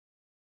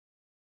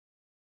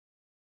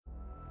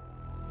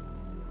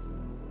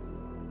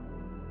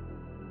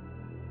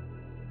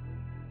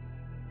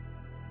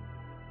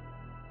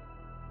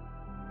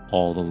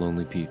All the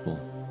Lonely People.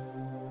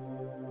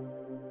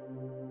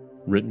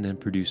 Written and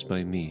produced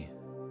by me,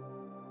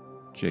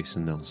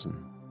 Jason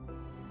Nelson.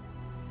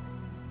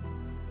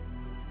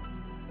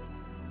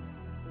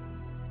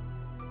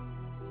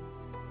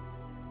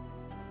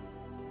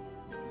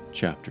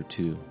 Chapter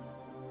 2.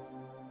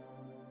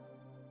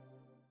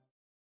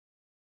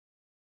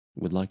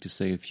 Would like to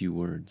say a few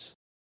words.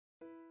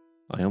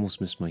 I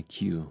almost missed my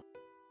cue.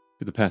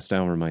 For the past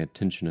hour, my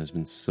attention has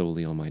been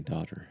solely on my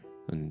daughter,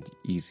 an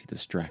easy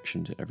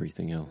distraction to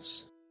everything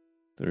else.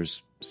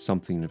 There's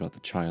something about the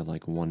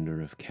childlike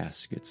wonder of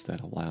caskets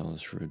that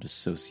allows for a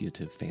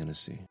dissociative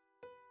fantasy.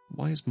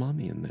 Why is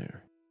Mommy in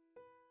there?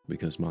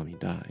 Because Mommy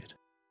died.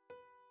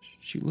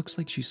 She looks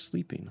like she's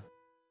sleeping.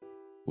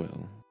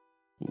 Well,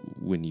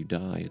 when you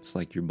die, it's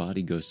like your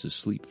body goes to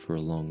sleep for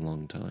a long,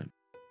 long time.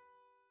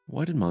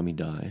 Why did Mommy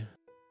die?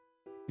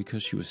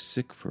 Because she was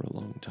sick for a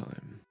long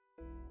time.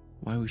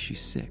 Why was she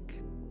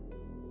sick?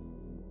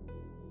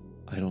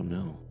 I don't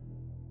know.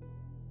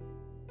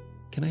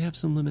 Can I have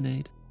some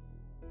lemonade?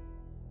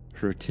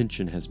 Her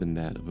attention has been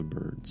that of a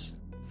bird's,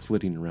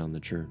 flitting around the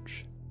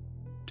church,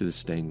 to the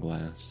stained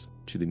glass,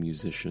 to the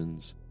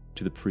musicians,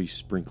 to the priest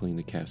sprinkling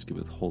the casket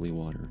with holy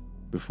water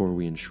before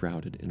we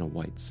enshroud it in a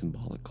white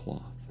symbolic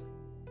cloth.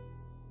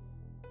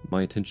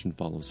 My attention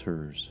follows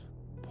hers,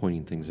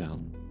 pointing things out,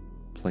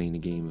 playing a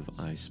game of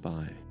I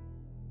Spy.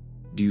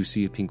 Do you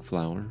see a pink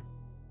flower?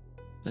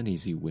 An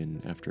easy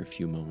win after a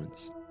few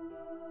moments.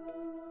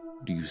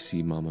 Do you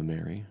see Mama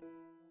Mary?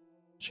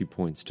 She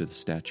points to the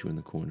statue in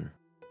the corner.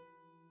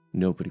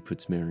 Nobody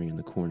puts Mary in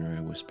the corner,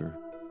 I whisper,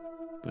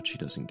 but she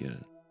doesn't get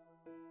it.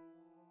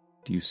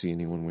 Do you see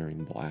anyone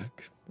wearing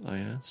black? I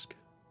ask.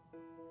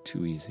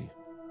 Too easy.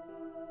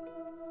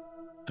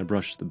 I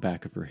brush the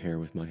back of her hair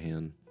with my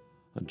hand,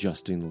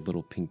 adjusting the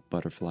little pink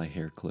butterfly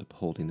hair clip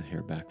holding the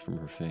hair back from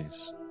her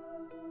face.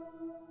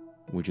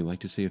 Would you like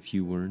to say a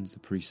few words? The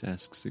priest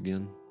asks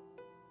again.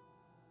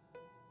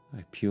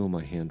 I peel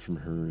my hand from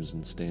hers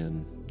and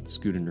stand,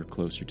 scooting her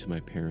closer to my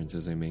parents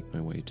as I make my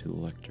way to the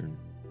lectern.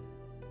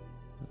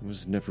 I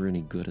was never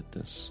any good at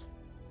this.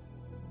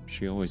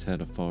 She always had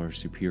a far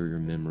superior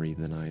memory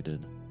than I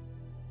did.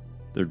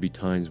 There'd be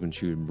times when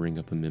she would bring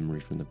up a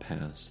memory from the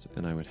past,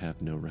 and I would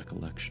have no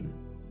recollection.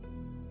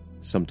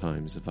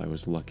 Sometimes, if I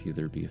was lucky,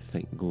 there'd be a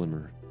faint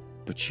glimmer,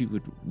 but she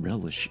would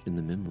relish in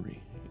the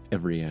memory,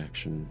 every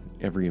action,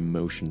 every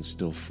emotion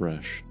still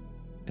fresh,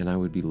 and I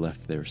would be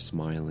left there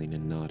smiling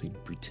and nodding,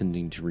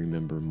 pretending to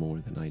remember more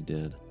than I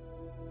did.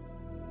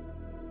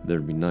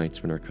 There'd be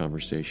nights when our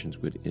conversations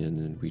would end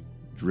and we'd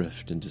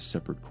drift into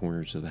separate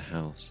corners of the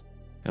house,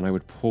 and I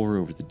would pore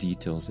over the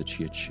details that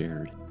she had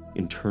shared,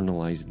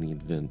 internalizing the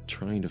event,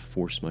 trying to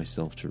force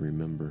myself to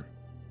remember.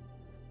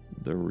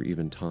 There were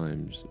even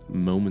times,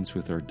 moments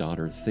with our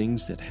daughter,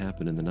 things that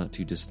happened in the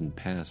not-too-distant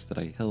past that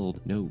I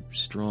held no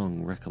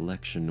strong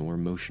recollection or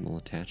emotional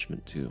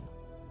attachment to.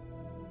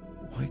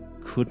 Why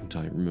couldn't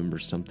I remember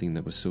something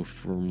that was so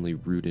firmly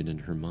rooted in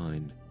her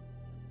mind?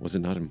 Was it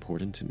not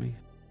important to me?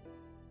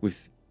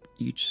 With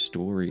each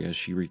story as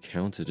she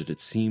recounted it, it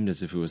seemed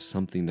as if it was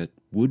something that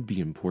would be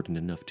important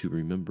enough to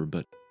remember,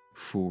 but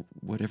for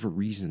whatever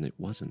reason it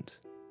wasn't.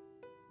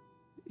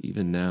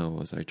 Even now,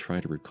 as I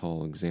try to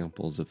recall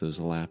examples of those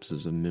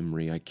lapses of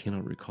memory, I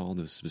cannot recall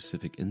those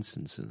specific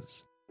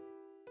instances.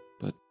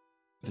 But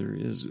there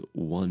is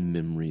one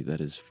memory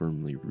that is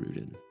firmly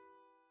rooted.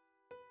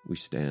 We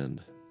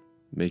stand,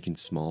 making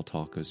small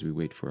talk as we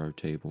wait for our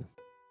table.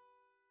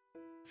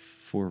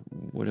 For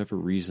whatever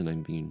reason,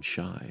 I'm being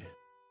shy.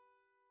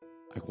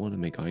 I want to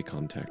make eye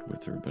contact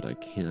with her, but I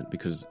can't,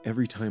 because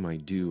every time I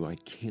do, I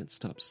can't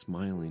stop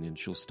smiling, and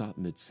she'll stop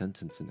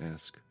mid-sentence and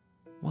ask,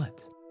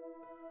 "What?"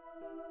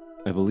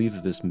 I believe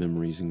that this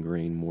memory is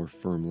ingrained more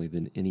firmly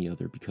than any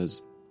other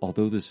because,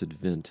 although this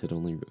event had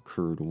only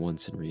occurred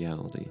once in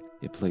reality,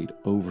 it played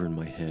over in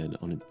my head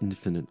on an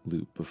infinite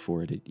loop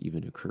before it had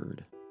even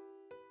occurred.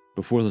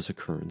 Before this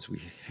occurrence,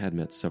 we had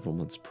met several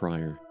months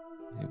prior.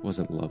 It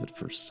wasn't love at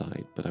first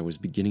sight, but I was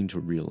beginning to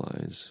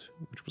realize,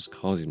 which was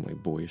causing my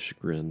boyish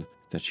chagrin,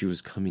 that she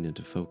was coming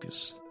into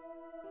focus.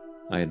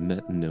 I had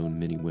met and known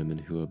many women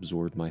who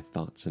absorbed my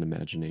thoughts and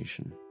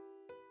imagination,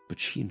 but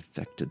she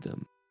infected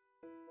them.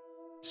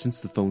 Since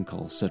the phone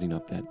call setting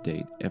up that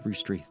date, every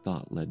stray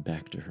thought led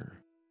back to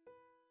her.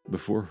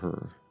 Before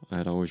her, I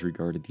had always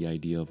regarded the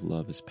idea of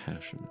love as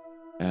passion,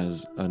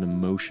 as an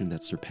emotion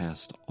that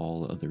surpassed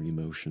all other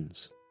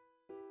emotions.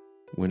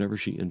 Whenever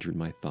she entered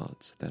my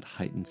thoughts, that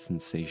heightened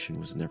sensation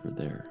was never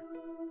there.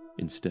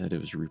 Instead, it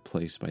was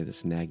replaced by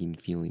this nagging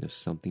feeling of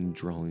something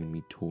drawing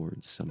me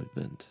towards some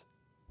event.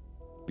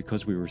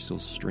 Because we were still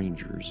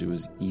strangers, it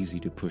was easy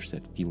to push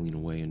that feeling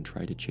away and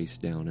try to chase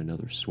down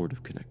another sort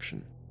of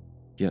connection.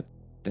 Yet,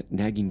 that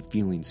nagging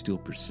feeling still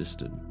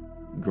persisted,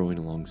 growing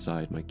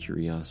alongside my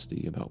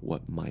curiosity about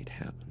what might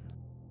happen.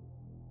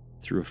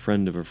 Through a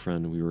friend of a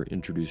friend, we were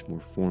introduced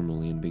more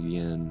formally and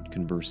began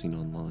conversing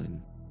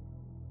online.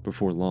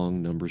 Before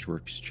long, numbers were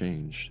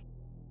exchanged.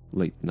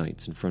 Late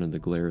nights in front of the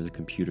glare of the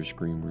computer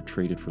screen were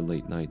traded for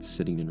late nights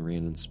sitting in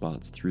random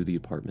spots through the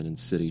apartment and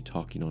city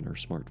talking on our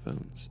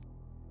smartphones.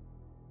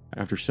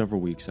 After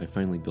several weeks, I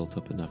finally built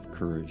up enough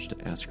courage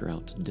to ask her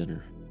out to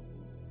dinner.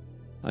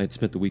 I had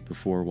spent the week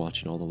before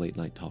watching all the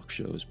late-night talk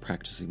shows,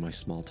 practicing my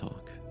small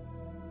talk.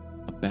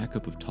 A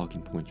backup of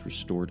talking points was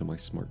stored on my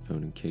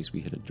smartphone in case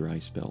we hit a dry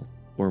spell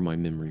or my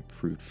memory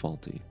proved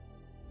faulty,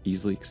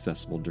 easily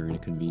accessible during a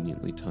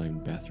conveniently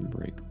timed bathroom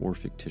break or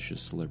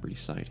fictitious celebrity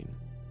sighting.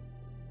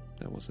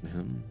 That wasn't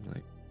him.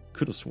 I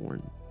could have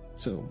sworn.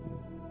 So,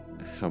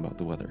 how about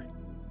the weather?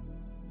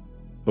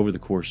 Over the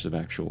course of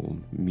actual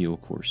meal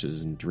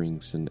courses and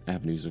drinks and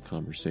avenues of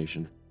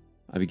conversation,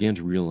 I began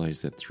to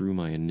realize that through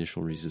my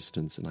initial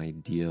resistance, an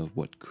idea of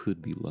what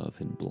could be love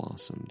had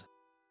blossomed.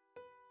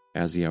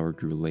 As the hour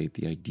grew late,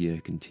 the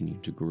idea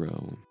continued to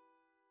grow.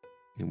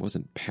 It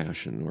wasn't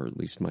passion, or at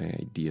least my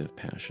idea of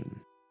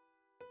passion.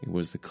 It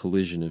was the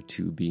collision of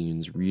two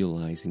beings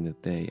realizing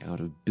that they, out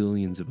of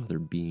billions of other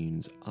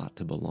beings, ought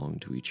to belong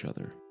to each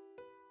other.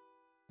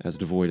 As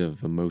devoid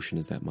of emotion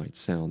as that might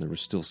sound, there was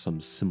still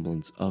some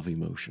semblance of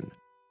emotion,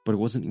 but it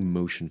wasn't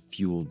emotion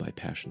fueled by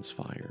passion's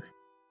fire.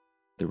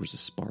 There was a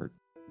spark,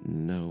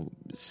 no,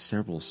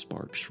 several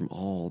sparks from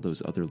all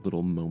those other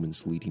little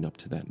moments leading up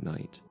to that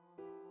night.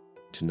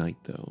 Tonight,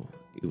 though,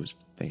 it was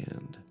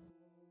fanned,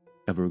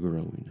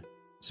 ever-growing,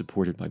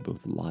 supported by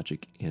both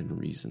logic and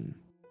reason.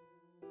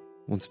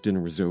 Once dinner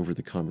was over,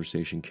 the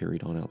conversation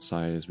carried on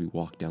outside as we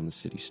walked down the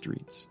city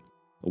streets.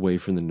 Away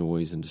from the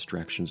noise and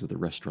distractions of the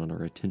restaurant,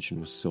 our attention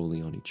was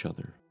solely on each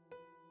other.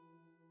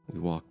 We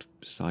walked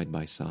side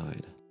by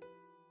side.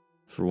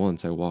 For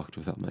once, I walked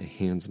without my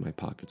hands in my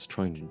pockets,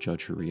 trying to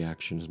judge her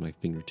reaction as my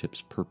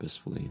fingertips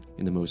purposefully,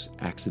 in the most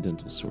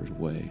accidental sort of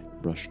way,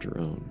 brushed her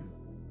own.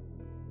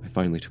 I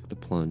finally took the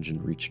plunge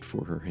and reached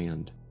for her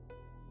hand.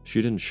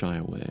 She didn't shy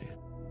away,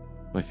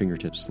 my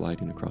fingertips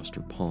sliding across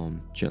her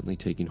palm, gently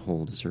taking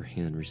hold as her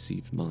hand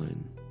received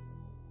mine.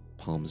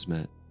 Palms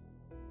met,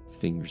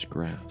 fingers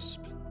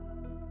grasped.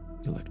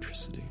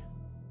 Electricity.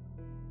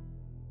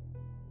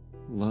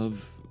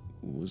 Love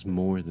was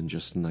more than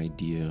just an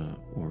idea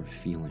or a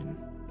feeling.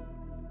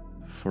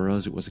 For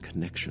us, it was a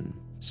connection,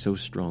 so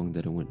strong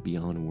that it went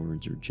beyond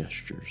words or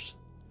gestures.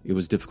 It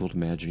was difficult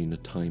imagining a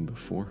time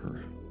before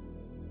her.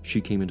 She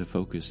came into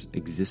focus,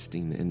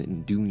 existing, and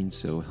in doing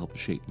so helped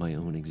shape my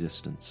own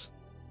existence.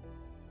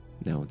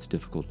 Now it's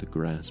difficult to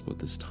grasp what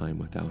this time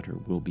without her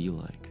will be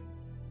like.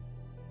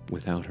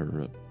 Without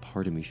her, a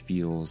part of me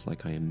feels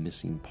like I am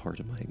missing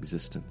part of my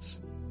existence.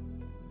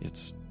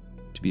 It's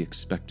to be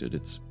expected,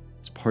 it's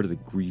part of the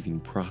grieving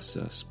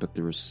process, but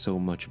there is so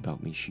much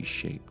about me she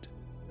shaped.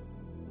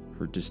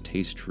 Her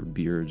distaste for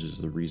beards is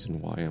the reason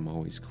why I'm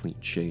always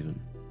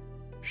clean-shaven.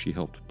 She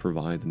helped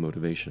provide the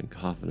motivation and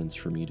confidence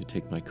for me to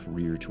take my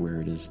career to where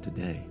it is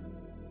today.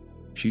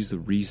 She's the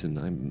reason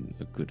I'm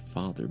a good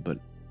father, but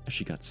as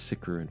she got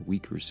sicker and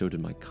weaker, so did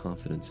my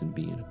confidence in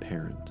being a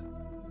parent.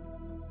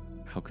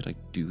 How could I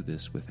do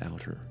this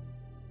without her?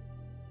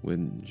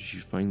 When she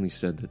finally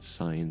said that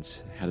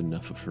science had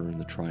enough of her and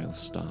the trial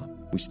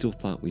stopped, we still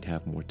thought we'd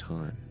have more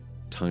time.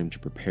 Time to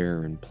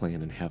prepare and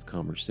plan and have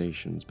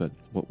conversations, but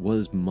what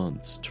was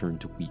months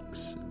turned to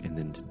weeks and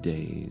then to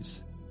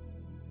days.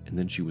 And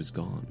then she was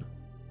gone.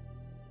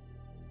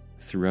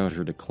 Throughout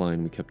her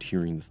decline, we kept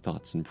hearing the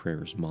thoughts and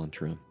prayers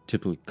mantra,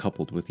 typically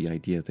coupled with the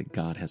idea that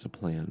God has a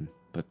plan.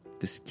 But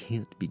this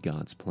can't be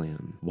God's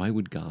plan. Why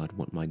would God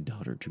want my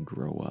daughter to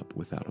grow up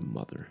without a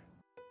mother?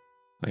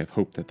 I have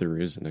hope that there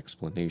is an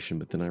explanation,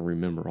 but then I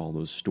remember all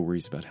those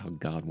stories about how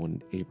God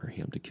wanted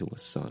Abraham to kill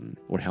his son,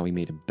 or how he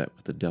made a bet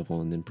with the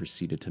devil and then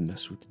proceeded to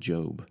mess with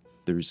Job.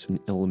 There's an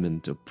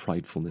element of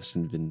pridefulness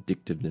and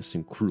vindictiveness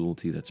and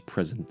cruelty that's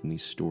present in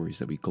these stories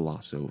that we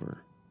gloss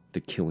over.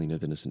 The killing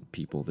of innocent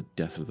people, the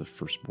death of the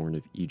firstborn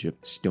of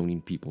Egypt,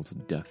 stoning people to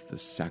death, the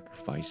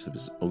sacrifice of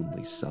his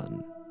only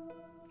son.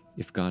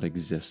 If God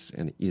exists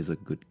and is a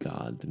good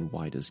God, then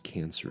why does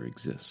cancer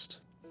exist?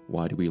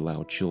 Why do we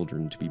allow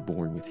children to be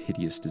born with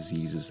hideous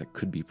diseases that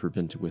could be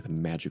prevented with a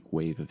magic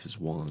wave of his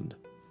wand?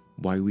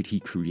 Why would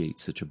he create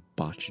such a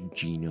botched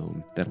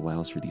genome that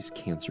allows for these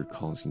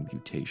cancer-causing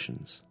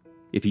mutations?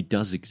 If he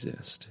does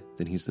exist,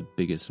 then he's the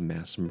biggest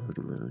mass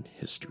murderer in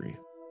history.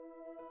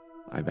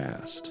 I've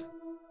asked,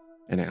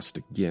 and asked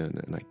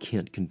again, and I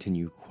can't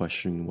continue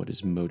questioning what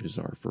his motives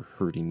are for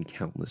hurting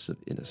countless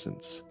of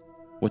innocents.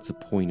 What's the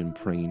point in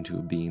praying to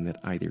a being that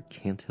either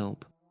can't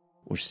help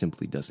or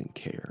simply doesn't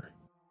care?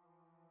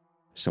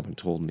 Someone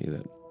told me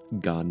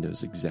that God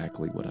knows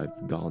exactly what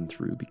I've gone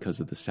through because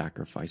of the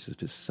sacrifice of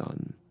his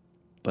son.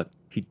 But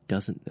he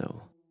doesn't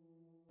know,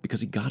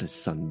 because he got his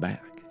son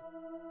back.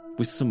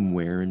 With some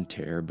wear and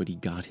tear, but he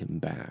got him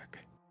back.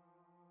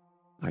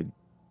 I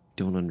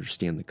don't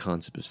understand the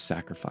concept of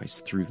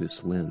sacrifice through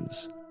this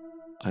lens.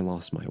 I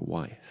lost my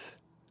wife,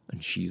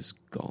 and she is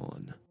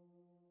gone.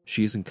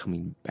 She isn't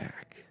coming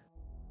back.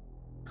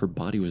 Her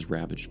body was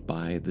ravaged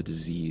by the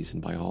disease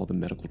and by all the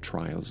medical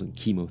trials and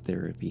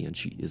chemotherapy, and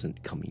she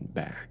isn't coming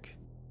back.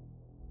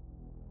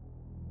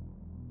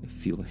 I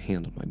feel a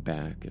hand on my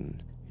back,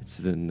 and It's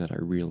then that I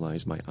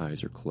realize my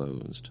eyes are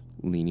closed,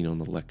 leaning on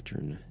the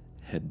lectern,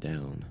 head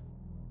down.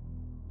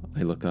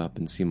 I look up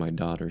and see my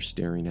daughter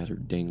staring at her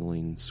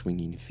dangling,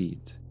 swinging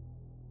feet.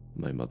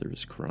 My mother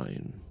is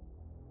crying.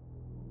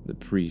 The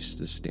priest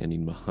is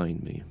standing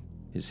behind me,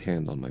 his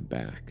hand on my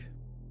back,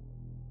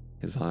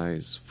 his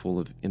eyes full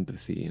of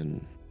empathy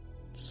and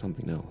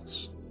something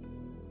else.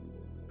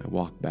 I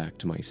walk back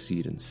to my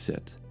seat and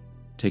sit,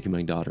 taking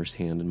my daughter's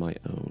hand in my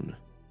own,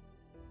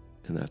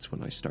 and that's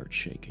when I start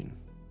shaking.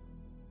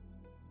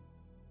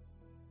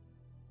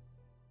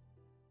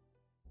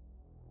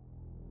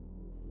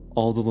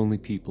 All the Lonely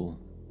People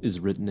is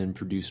written and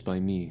produced by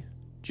me,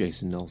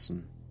 Jason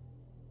Nelson.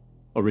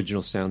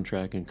 Original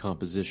soundtrack and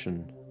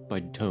composition by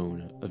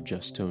Tone of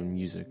Just Tone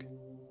Music.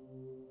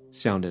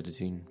 Sound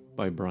editing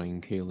by Brian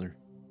Kaler.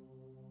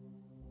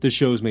 This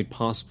show is made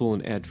possible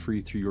and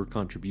ad-free through your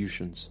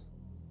contributions.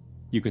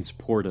 You can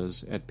support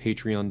us at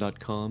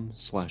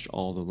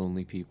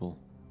patreon.com/allthelonelypeople.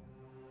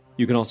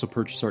 You can also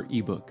purchase our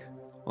ebook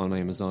on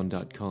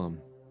amazon.com,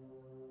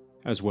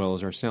 as well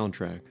as our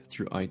soundtrack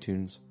through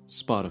iTunes,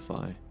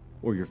 Spotify,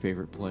 or your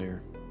favorite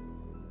player.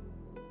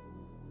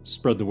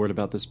 Spread the word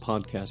about this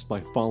podcast by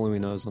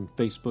following us on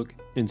Facebook,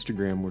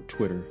 Instagram, or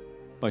Twitter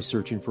by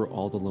searching for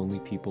All the Lonely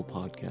People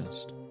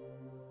podcast.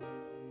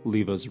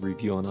 Leave us a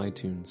review on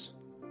iTunes.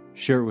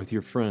 Share it with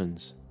your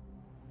friends.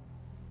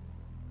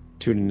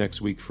 Tune in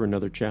next week for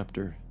another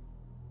chapter.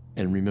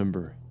 And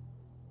remember,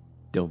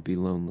 don't be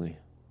lonely.